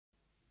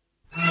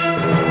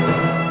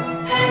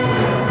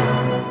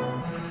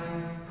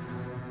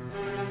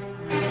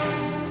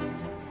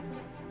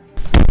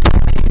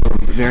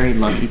very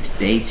lucky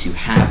today to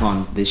have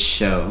on this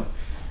show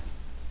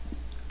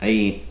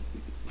a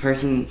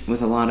person with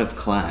a lot of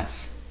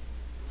class.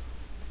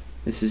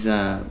 This is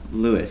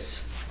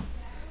Louis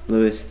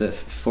the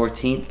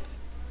 14th.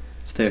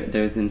 So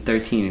there's been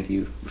 13 of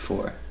you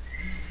before.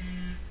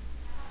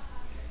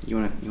 You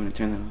wanna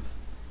turn that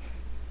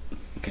off?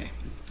 Okay.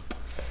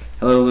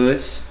 Hello,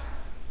 Louis.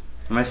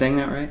 Am I saying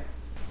that right?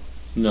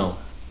 No.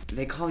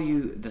 They call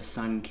you the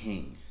Sun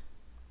King.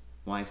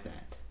 Why is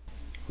that?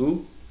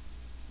 Who?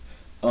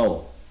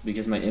 Oh,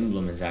 because my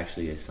emblem is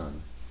actually a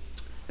sun.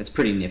 That's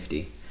pretty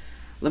nifty.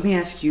 Let me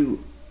ask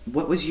you,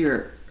 what was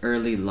your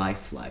early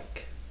life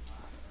like?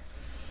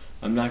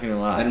 I'm not gonna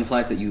lie. That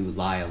implies that you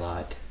lie a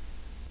lot.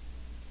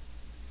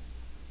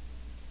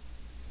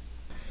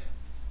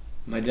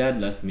 My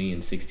dad left me in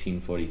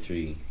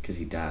 1643 because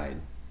he died.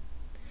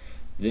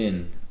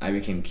 Then I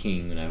became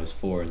king when I was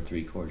 4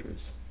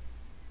 3/4.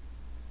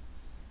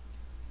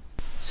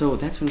 So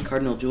that's when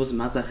Cardinal Jules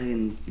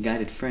Mazarin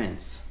guided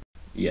France.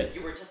 Yes.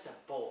 You were just a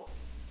boy.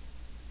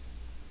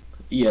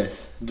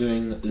 Yes,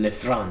 during Le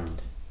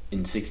Fronde in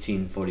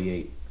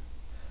 1648,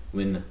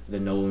 when the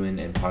noblemen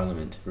and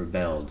parliament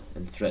rebelled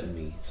and threatened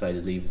me, so I had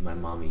to leave with my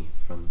mommy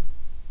from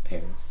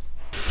Paris.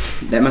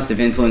 That must have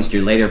influenced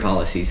your later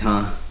policies,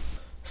 huh?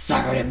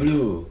 Sacre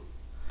bleu!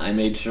 I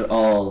made sure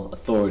all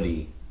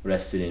authority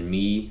rested in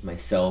me,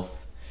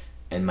 myself,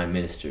 and my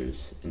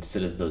ministers,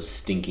 instead of those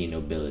stinky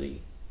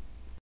nobility.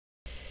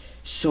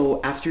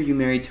 So after you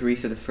married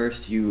Teresa I,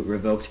 you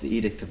revoked the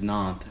Edict of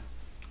Nantes.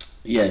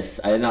 Yes,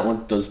 I did not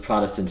want those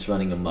Protestants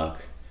running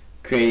amok,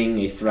 creating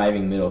a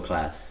thriving middle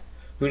class.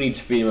 Who needs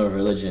freedom of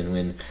religion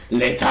when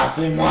l'état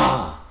c'est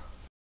moi?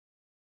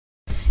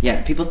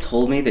 Yeah, people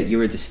told me that you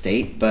were the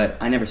state, but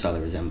I never saw the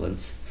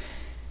resemblance.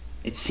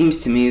 It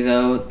seems to me,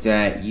 though,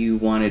 that you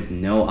wanted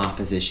no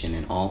opposition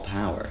and all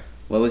power.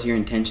 What was your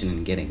intention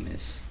in getting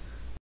this?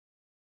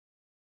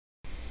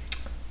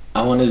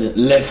 I wanted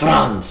Le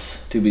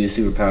France to be the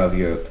superpower of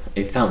Europe,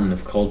 a fountain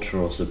of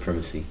cultural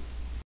supremacy.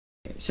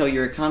 So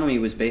your economy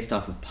was based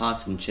off of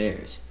pots and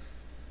chairs.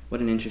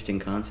 What an interesting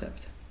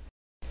concept.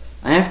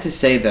 I have to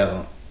say,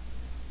 though,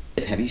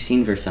 have you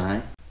seen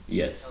Versailles?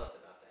 Yes.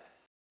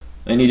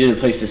 I needed a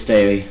place to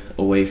stay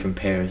away from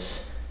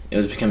Paris. It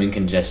was becoming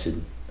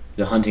congested.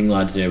 The hunting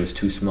lodge there was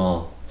too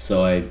small,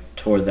 so I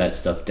tore that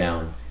stuff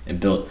down and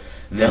built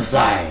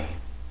Versailles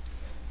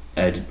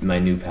at my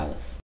new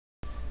palace.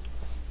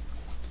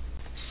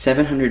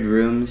 700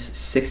 rooms,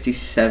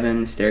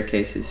 67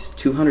 staircases,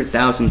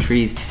 200,000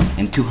 trees,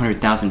 and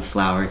 200,000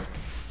 flowers.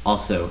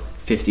 Also,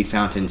 50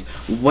 fountains.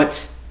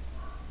 What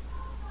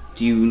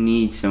do you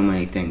need so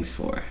many things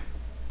for?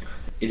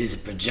 It is a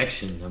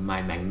projection of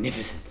my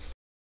magnificence.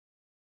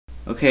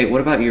 Okay,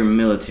 what about your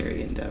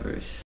military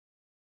endeavors?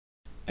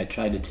 I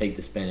tried to take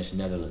the Spanish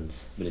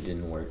Netherlands, but it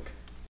didn't work.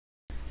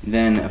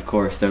 Then, of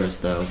course, there was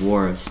the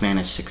War of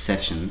Spanish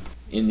Succession.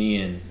 In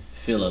the end,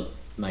 Philip,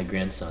 my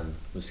grandson,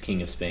 was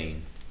king of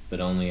Spain,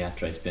 but only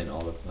after I spent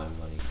all of my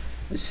money.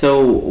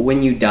 So,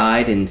 when you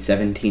died in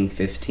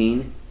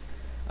 1715,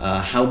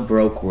 how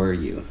broke were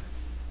you?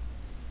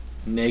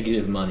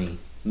 Negative money.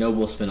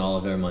 Nobles spent all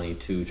of their money,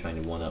 too,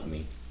 trying to one-up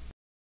me.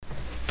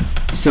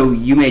 So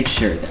you made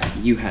sure that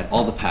you had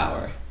all the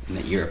power, and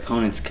that your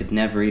opponents could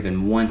never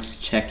even once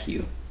check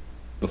you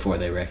before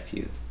they wrecked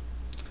you.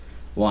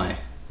 Why?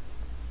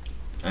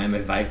 I am a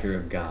vicar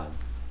of God.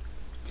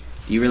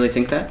 Do you really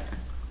think that?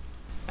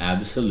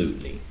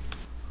 Absolutely.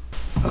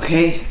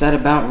 Okay, that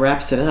about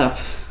wraps it up.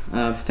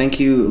 Thank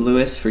you,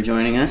 Louis, for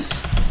joining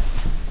us.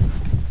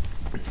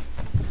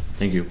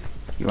 Thank you.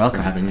 You're welcome.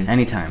 For having me.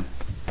 Anytime.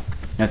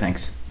 No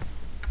thanks.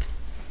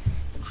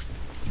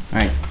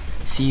 Alright,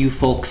 see you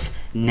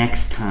folks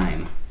next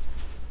time.